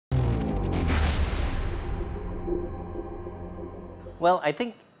Well, I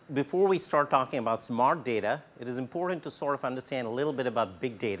think before we start talking about smart data, it is important to sort of understand a little bit about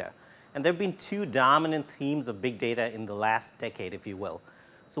big data. And there have been two dominant themes of big data in the last decade, if you will.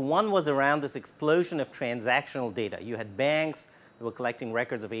 So one was around this explosion of transactional data. You had banks that were collecting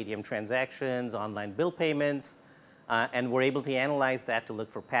records of ATM transactions, online bill payments, and were able to analyze that to look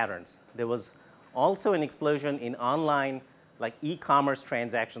for patterns. There was also an explosion in online, like e-commerce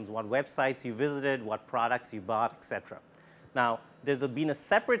transactions, what websites you visited, what products you bought, et cetera. Now, there's been a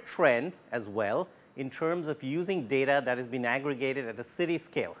separate trend as well in terms of using data that has been aggregated at a city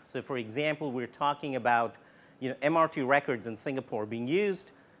scale. So for example, we're talking about MRT records in Singapore being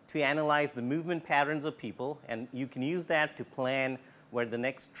used to analyze the movement patterns of people, and you can use that to plan where the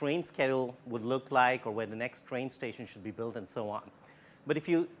next train schedule would look like or where the next train station should be built and so on. But if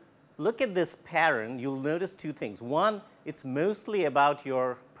you look at this pattern, you'll notice two things. One, it's mostly about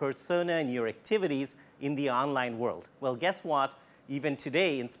your persona and your activities in the online world. Well, guess what? Even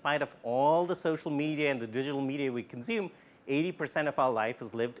today, in spite of all the social media and the digital media we consume, 80% of our life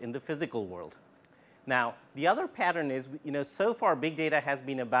is lived in the physical world. Now, the other pattern is, so far big data has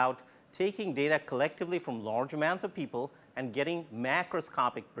been about taking data collectively from large amounts of people and getting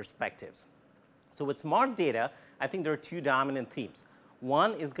macroscopic perspectives. So with smart data, I think there are two dominant themes.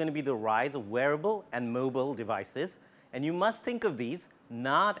 One is going to be the rise of wearable and mobile devices, and you must think of these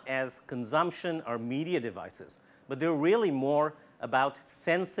not as consumption or media devices, but they're really more about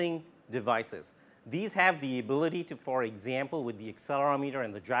sensing devices. These have the ability to, for example, with the accelerometer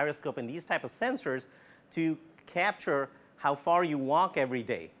and the gyroscope and these type of sensors, to capture how far you walk every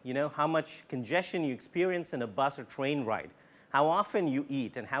day, how much congestion you experience in a bus or train ride, how often you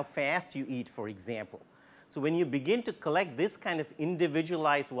eat and how fast you eat, for example. So when you begin to collect this kind of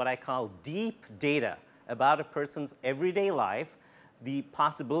individualized, what I call deep data about a person's everyday life, the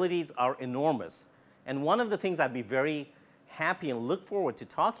possibilities are enormous. And one of the things I'd be very happy and look forward to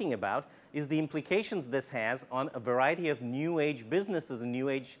talking about is the implications this has on a variety of new age businesses and new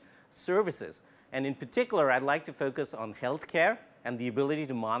age services. And in particular, I'd like to focus on healthcare and the ability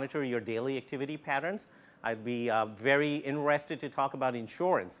to monitor your daily activity patterns. I'd be very interested to talk about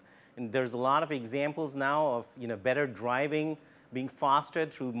insurance. And there's a lot of examples now of better driving being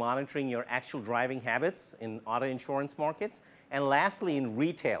fostered through monitoring your actual driving habits in auto insurance markets. And lastly, in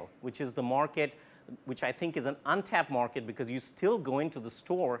retail, which is the market which I think is an untapped market because you still go into the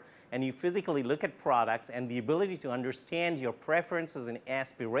store and you physically look at products, and the ability to understand your preferences and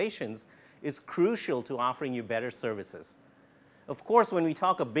aspirations is crucial to offering you better services. Of course, when we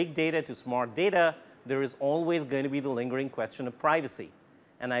talk of big data to smart data, there is always going to be the lingering question of privacy.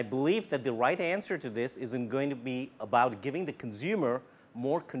 And I believe that the right answer to this isn't going to be about giving the consumer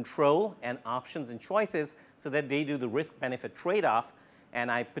more control and options and choices so that they do the risk-benefit trade-off. And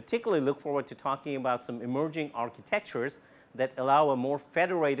I particularly look forward to talking about some emerging architectures that allow a more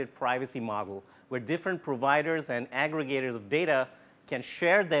federated privacy model where different providers and aggregators of data can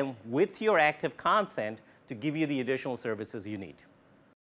share them with your active consent to give you the additional services you need.